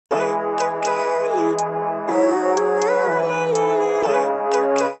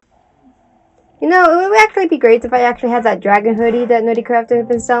know, it would actually be great if I actually had that dragon hoodie that NerdECrafter has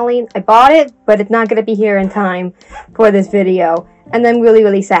been selling. I bought it, but it's not going to be here in time for this video. And I'm really,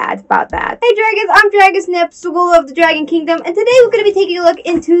 really sad about that. Hey Dragons, I'm Dragonsnips, the ruler of the Dragon Kingdom, and today we're going to be taking a look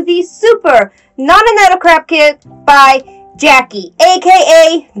into the Super Non-NerdECrafter Kit by Jackie,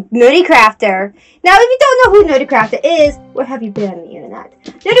 aka NerdECrafter. Now, if you don't know who NerdECrafter is, where have you been on the internet?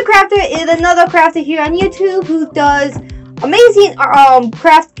 NerdECrafter is another crafter here on YouTube who does amazing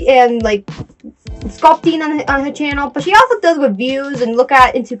craft and like sculpting on her channel, but she also does reviews and look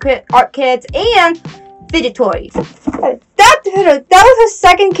at into art kits and fidget toys. That was her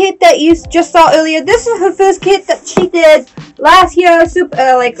second kit that you just saw earlier. This is her first kit that she did last year,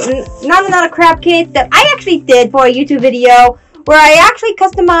 like not another crap kit that I actually did for a YouTube video where I actually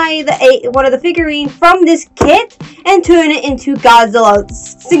customized one of the figurines from this kit and turned it into Godzilla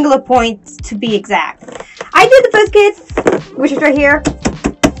singular points to be exact. I did the first kit, which is right here.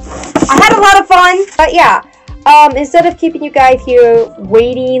 I had a lot of fun, but yeah. Instead of keeping you guys here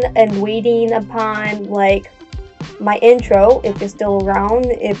waiting upon like my intro, if you're still around,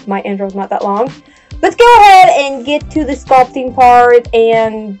 if my intro's not that long, let's go ahead and get to the sculpting part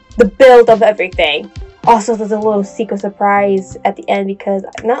and the build of everything. Also, there's a little secret surprise at the end because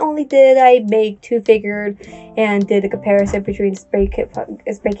not only did I make two figures and did a comparison between spray can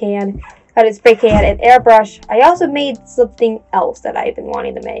and airbrush, I also made something else that I've been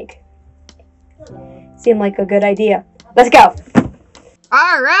wanting to make. Seemed like a good idea. Let's go!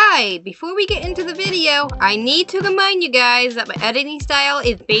 Alright, before we get into the video, I need to remind you guys that my editing style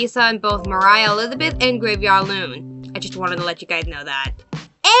is based on both Moriah Elizabeth and Graveyard Loon. I just wanted to let you guys know that.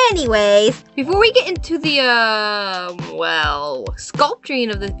 Anyways, before we get into the,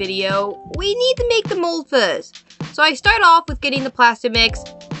 sculpturing of this video, we need to make the mold first. So I start off with getting the plastic mix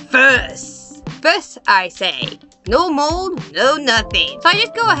first. First, I say. No mold, no nothing. So I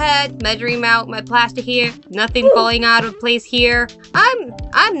just go ahead, measuring out my plastic here. Nothing falling out of place here.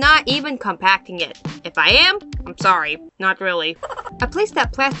 I'm not even compacting it. If I am, I'm sorry. Not really. I placed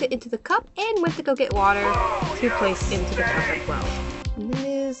that plastic into the cup and went to go get water to place into the cup as well.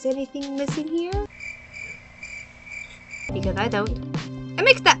 Is anything missing here? Because I don't. I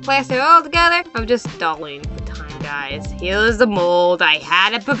mixed that plastic all together. I'm just stalling for time, guys. Here's the mold. I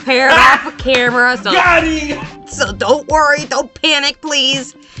had it prepared off of camera, so don't worry, don't panic,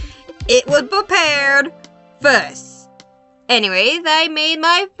 please. It was prepared first. Anyways, I made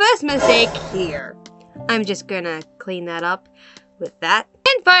my first mistake here. I'm just gonna clean that up with that.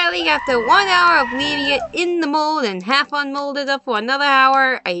 And finally, after 1 hour of leaving it in the mold and half unmolded up for another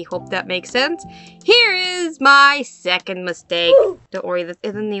hour, I hope that makes sense, here is my second mistake. Don't worry, this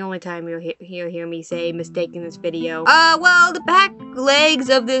isn't the only time you'll hear me say mistake in this video. Well, the back legs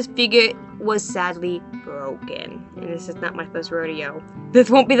of this figure was sadly broken. And this is not my first rodeo. This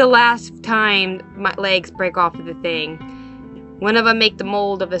won't be the last time my legs break off of the thing. Whenever I make the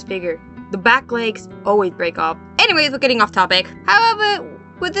mold of this figure, the back legs always break off. Anyways, we're getting off topic. However,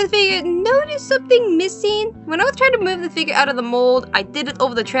 with this figure, notice something missing? When I was trying to move the figure out of the mold, I did it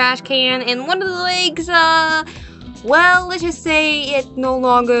over the trash can, and one of the legs, well, let's just say it no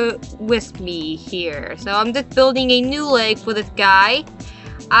longer with me here. So I'm just building a new leg for this guy.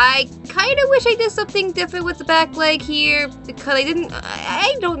 I kind of wish I did something different with the back leg here, because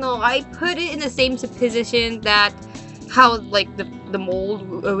I don't know, I put it in the same position that how like the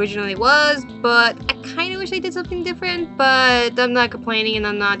mold originally was, but I kind of wish I did something different, but I'm not complaining and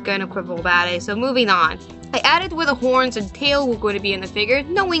I'm not gonna quibble about it. So moving on, I added where the horns and tail were going to be in the figure.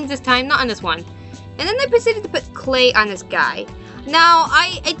 No wings this time, not on this one. And then I proceeded to put clay on this guy. Now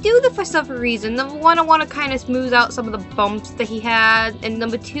I do this for several reasons. Number one, I want to kind of smooth out some of the bumps that he had, and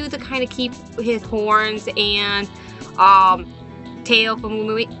number two, to kind of keep his horns and tail from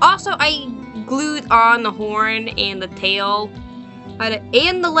moving. Also, I glued on the horn and the tail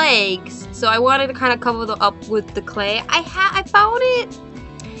and the legs, so I wanted to kind of cover them up with the clay. I found it.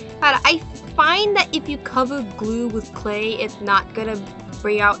 I find that if you cover glue with clay, it's not gonna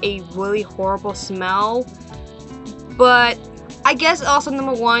bring out a really horrible smell. But I guess also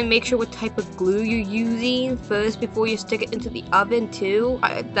number one, make sure what type of glue you're using first before you stick it into the oven too.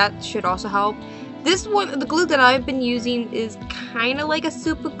 That should also help. This one, the glue that I've been using is kind of like a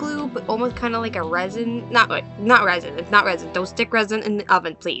super glue, but almost kind of like a resin. Not resin. It's not resin. Don't stick resin in the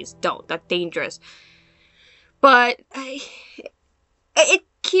oven, please. Don't. That's dangerous. But it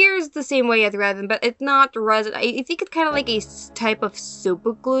cures the same way as resin, but it's not resin. I think it's kind of like a type of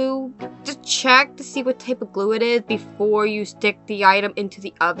super glue. Just check to see what type of glue it is before you stick the item into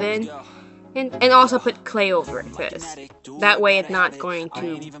the oven. And also put clay over it first. That way it's not going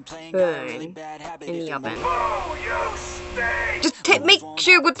to burn in the oven. Just make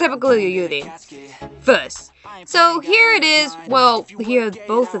sure what type of glue you're using first. So here it is. Well, here are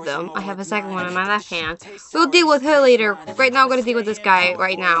both of them. I have a second one in my left hand. We'll deal with her later. Right now I'm going to deal with this guy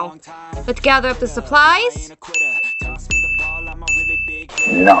right now. Let's gather up the supplies.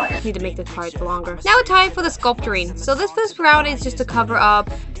 Nice. Need to make this part longer. Now it's time for the sculpturing. So this first round is just to cover up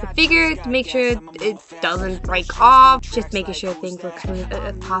the figure, to make sure it doesn't break off, just making sure things look smooth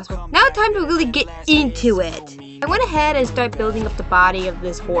as possible. Now it's time to really get into it. I went ahead and started building up the body of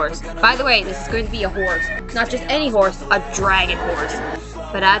this horse. By the way, this is going to be a horse. Not just any horse, a dragon horse.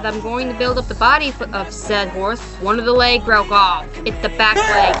 But as I'm going to build up the body of said horse, one of the legs broke off. It's the back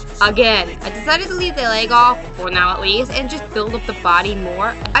leg again. I decided to leave the leg off, for now at least, and just build up the body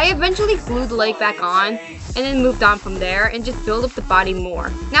more. I eventually glued the leg back on, and then moved on from there, and just build up the body more.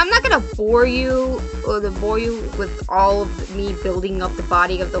 Now I'm not gonna bore you with all of me building up the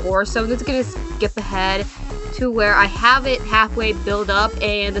body of the horse, so I'm just gonna skip ahead to where I have it halfway built up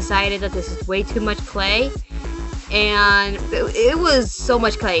and decided that this is way too much clay. And it was so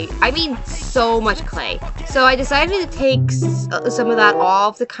much clay. I mean, so much clay. So I decided to take some of that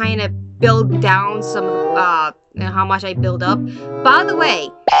off to kind of build down some of how much I build up. By the way,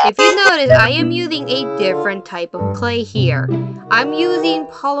 if you notice, I am using a different type of clay here. I'm using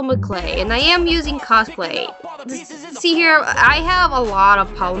polymer clay, and I am using cosplay. See here, I have a lot of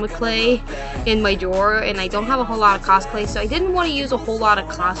polymer clay in my drawer, and I don't have a whole lot of cosplay, so I didn't want to use a whole lot of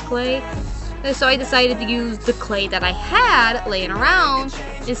cosplay. So I decided to use the clay that I had laying around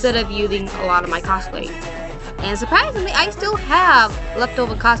instead of using a lot of my cosplay. And surprisingly, I still have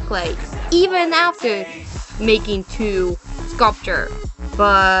leftover cosplay, even after making 2 sculpture.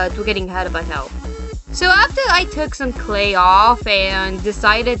 But we're getting ahead of ourselves. So after I took some clay off and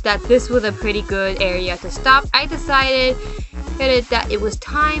decided that this was a pretty good area to stop, I decided that it was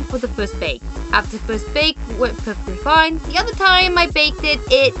time for the first bake. After the first bake went perfectly fine. The other time I baked it,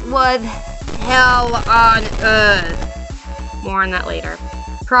 it was hell on earth. More on that later.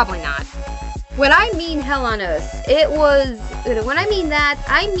 Probably not. When I mean hell on earth, it was, when I mean that,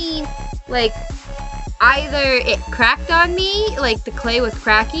 I mean like either it cracked on me, like the clay was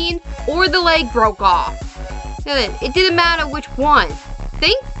cracking, or the leg broke off. It didn't matter which one.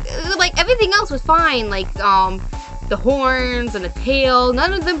 Like everything else was fine, like the horns and the tail,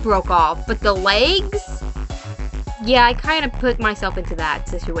 none of them broke off, but the legs, yeah, I kind of put myself into that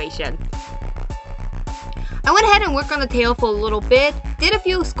situation. I went ahead and worked on the tail for a little bit. Did a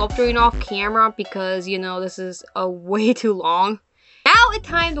few sculpturing off camera because, you know, this is way too long. Now it's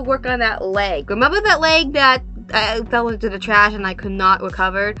time to work on that leg. Remember that leg that fell into the trash and I could not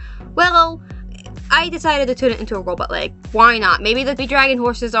recover? Well, I decided to turn it into a robot leg. Why not? Maybe the dragon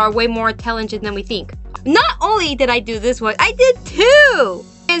horses are way more intelligent than we think. Not only did I do this one, I did 2!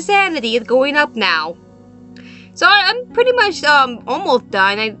 Insanity is going up now. So I'm pretty much almost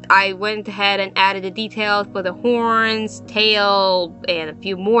done. I went ahead and added the details for the horns, tail, and a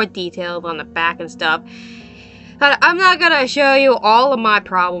few more details on the back and stuff. But I'm not gonna show you all of my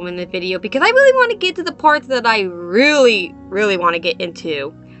problem in the video because I really want to get to the parts that I really want to get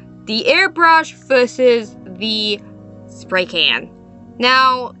into. The airbrush versus the spray can.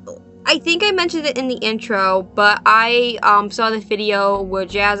 Now, I think I mentioned it in the intro, but I saw this video where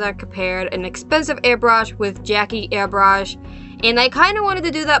Jazza compared an expensive airbrush with Jackie airbrush, and I kind of wanted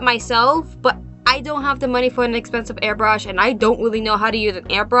to do that myself, but I don't have the money for an expensive airbrush, and I don't really know how to use an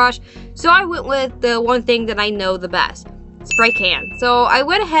airbrush, so I went with the one thing that I know the best, spray can. So I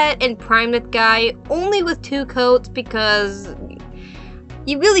went ahead and primed that guy only with 2 coats because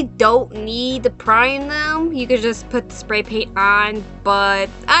you really don't need to prime them. You could just put the spray paint on, but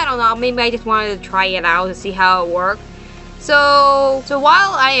I don't know, maybe I just wanted to try it out to see how it worked. So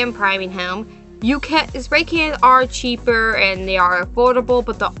while I am priming him, spray cans are cheaper and they are affordable,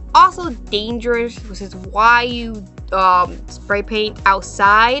 but they're also dangerous, which is why you spray paint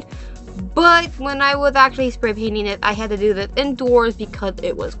outside. But when I was actually spray painting it, I had to do that indoors because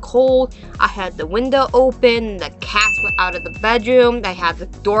it was cold. I had the window open, the cats were out of the bedroom, I had the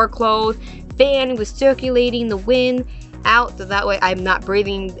door closed, fan was circulating the wind out, so that way I'm not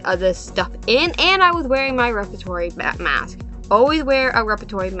breathing this stuff in, and I was wearing my respiratory mask. Always wear a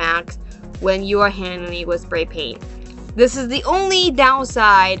respiratory mask when you are handling with spray paint. This is the only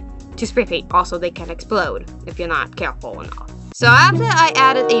downside to spray paint. Also, they can explode if you're not careful enough. So after I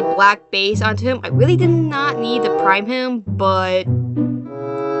added a black base onto him, I really did not need to prime him, but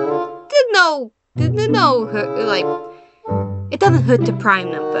it doesn't hurt to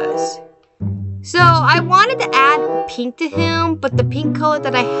prime them first. So I wanted to add pink to him, but the pink color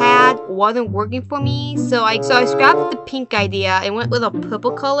that I had wasn't working for me. So I scrapped the pink idea and went with a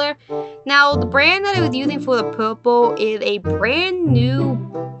purple color. Now the brand that I was using for the purple is a brand new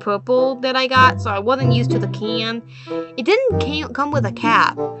purple that I got, so I wasn't used to the can. It didn't come with a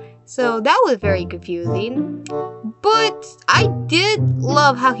cap, so that was very confusing. But I did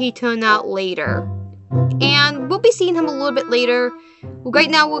love how he turned out later. And we'll be seeing him a little bit later. Right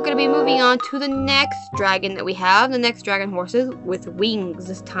now we're going to be moving on to the next dragon that we have. The next dragon horses with wings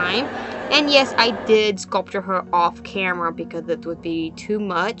this time. And yes, I did sculpture her off camera because it would be too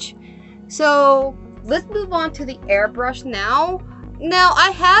much. So let's move on to the airbrush now. Now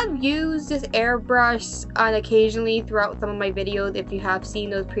I have used this airbrush occasionally throughout some of my videos. If you have seen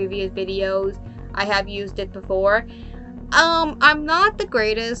those previous videos, I have used it before. I'm not the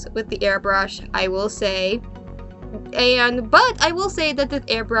greatest with the airbrush, I will say. But I will say that this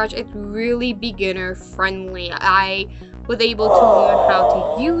airbrush is really beginner friendly. I was able to learn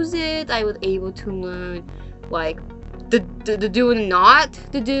how to use it. I was able to learn like the do and not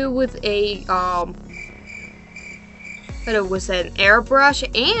to do with a it was an airbrush,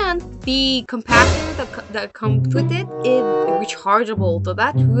 and the compactor that comes with it is rechargeable, so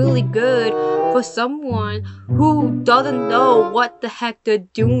that's really good for someone who doesn't know what the heck they're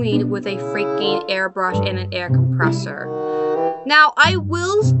doing with a freaking airbrush and an air compressor. Now, I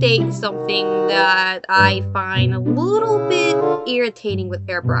will state something that I find a little bit irritating with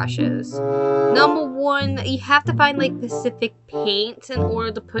airbrushes. Number one, you have to find like specific paints in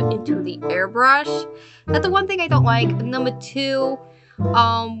order to put into the airbrush. That's the one thing I don't like. Number two,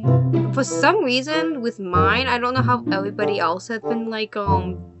 for some reason with mine, I don't know how everybody else has been like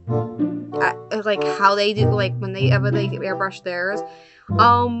how they do, like whenever they airbrush theirs.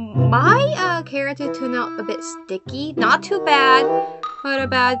 My character turned out a bit sticky. Not too bad,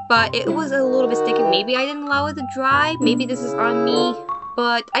 but it was a little bit sticky. Maybe I didn't allow it to dry. Maybe this is on me,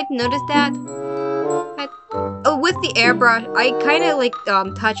 but I've noticed that. With the airbrush, I kind of like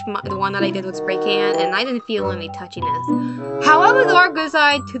touched the one that I did with spray can, and I didn't feel any touchiness. However, there are good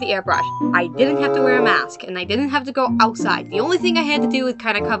sides to the airbrush. I didn't have to wear a mask, and I didn't have to go outside. The only thing I had to do was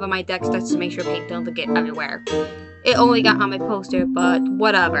kind of cover my deck just to make sure paint doesn't get everywhere. It only got on my poster, but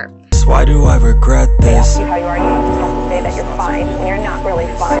whatever. Why do I regret this? How you are, you don't say that you're fine when you're not really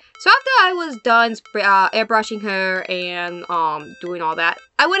fine. So after I was done airbrushing her and doing all that,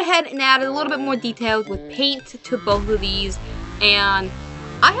 I went ahead and added a little bit more details with paint to both of these, and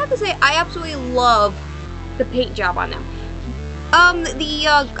I have to say I absolutely love the paint job on them.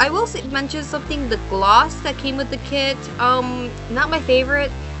 I will mention something, the gloss that came with the kit, not my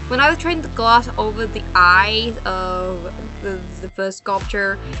favorite. When I was trying to gloss over the eyes of the first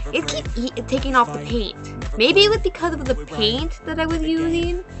sculpture, it keeps taking off the paint. Maybe it was because of the paint that I was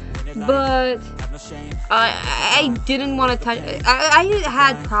using, but I didn't want to touch it. I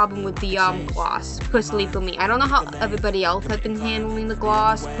had problem with the gloss, personally for me. I don't know how everybody else has been handling the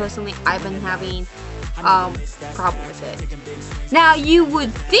gloss. Personally, I've been having problem with it. Now, you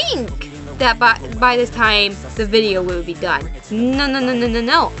would think that by this time the video will be done.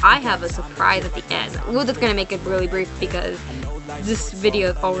 No. I have a surprise at the end. We're just gonna make it really brief because this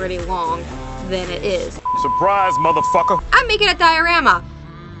video is already long than it is. Surprise, motherfucker! I'm making a diorama.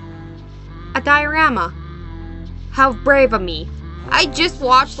 A diorama. How brave of me. I just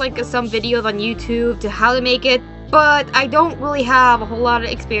watched like some videos on YouTube to how to make it, but I don't really have a whole lot of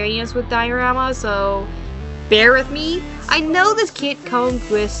experience with dioramas, so bear with me. I know this kit comes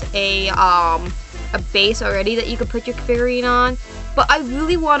with a base already that you can put your figurine on, but I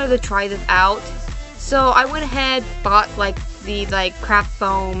really wanted to try this out, so I went ahead, bought like the craft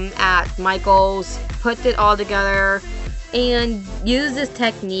foam at Michael's, put it all together, and used this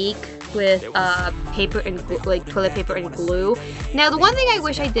technique with paper and like toilet paper and glue. Now, the one thing I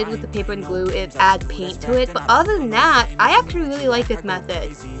wish I did with the paper and glue is add paint to it, but other than that, I actually really like this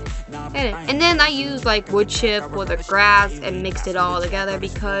method. And then I used like wood chip for the grass and mixed it all together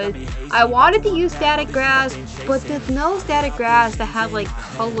because I wanted to use static grass, but there's no static grass that have like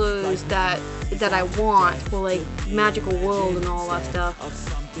colors that I want for like magical world and all that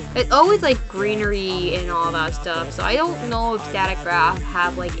stuff. It's always like greenery and all that stuff, so I don't know if static grass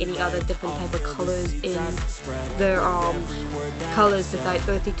have like any other different type of colors in their colors besides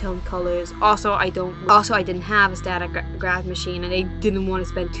earthy tone colors. Also, I didn't have a static grass machine, and I didn't want to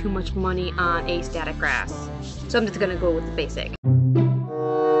spend too much money on a static grass, so I'm just gonna go with the basic.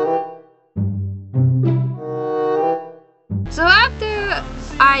 So after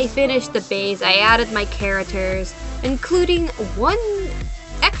I finished the base, I added my characters, including one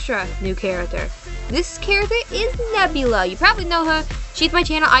extra new character. This character is Nebula. You probably know her. She's my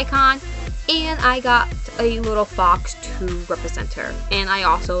channel icon. and I got a little fox to represent her. And I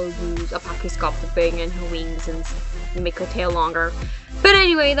also use a pocky sculpt to bring in her wings and make her tail longer. But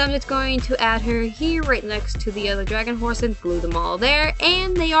anyway, I'm just going to add her here right next to the other dragon horse and glue them all there,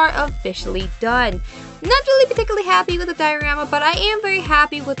 and they are officially done. Not really particularly happy with the diorama, but I am very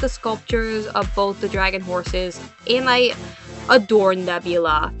happy with the sculptures of both the dragon horses, and I adore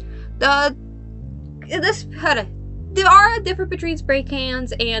Nebula. There are a difference between spray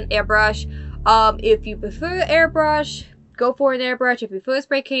cans and airbrush. If you prefer airbrush, go for an airbrush. If you prefer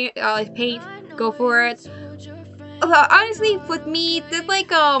spray can paint, go for it. Honestly, with me, there's like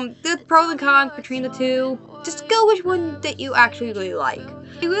there's pros and cons between the two. Just go which one that you actually really like.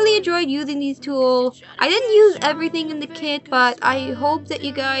 I really enjoyed using these tools. I didn't use everything in the kit, but I hope that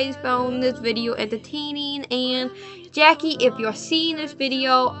you guys found this video entertaining. And Jackie, if you're seeing this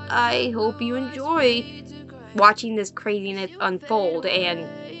video, I hope you enjoy watching this craziness unfold and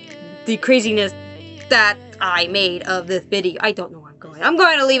the craziness that I made of this video. I don't know where I'm going. I'm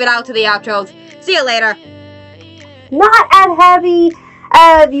going to leave it out to the outros. See you later. Not as heavy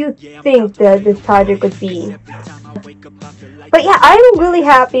as you think that this project would be. But yeah, I'm really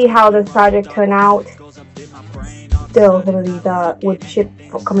happy how this project turned out. Still, literally the wood chip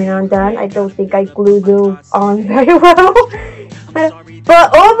coming undone. I don't think I glued those on very well. But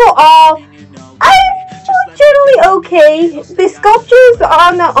overall, I'm generally okay. The sculptures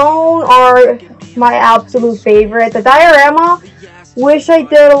on their own are my absolute favorite. The diorama, wish I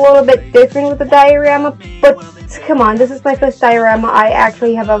did a little bit different with the diorama, but come on, this is my first diorama I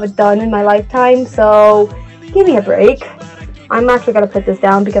actually have ever done in my lifetime, so give me a break. I'm actually going to put this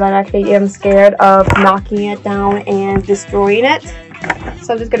down because I actually am scared of knocking it down and destroying it.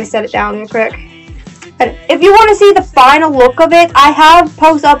 So I'm just going to set it down real quick. And if you want to see the final look of it, I have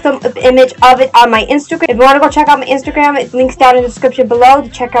posted up some image of it on my Instagram. If you want to go check out my Instagram, it links down in the description below to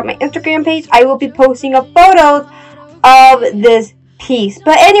check out my Instagram page. I will be posting up photos of this piece.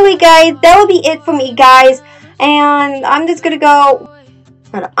 But anyway, guys, that will be it for me, guys. And I'm just going to go.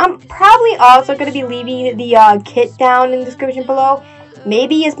 I'm probably also going to be leaving the kit down in the description below.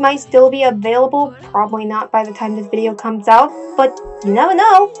 Maybe it might still be available. Probably not by the time this video comes out. But you never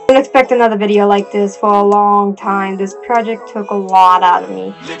know. I don't expect another video like this for a long time. This project took a lot out of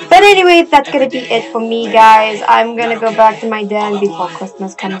me. But anyway, that's going to be it for me, guys. I'm going to go back to my den before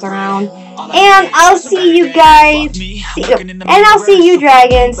Christmas comes around. And I'll see you guys. And I'll see you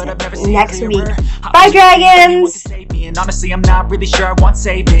dragons next week. Bye, dragons. Honestly, I'm not really sure I want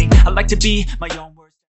saving. I like to be my own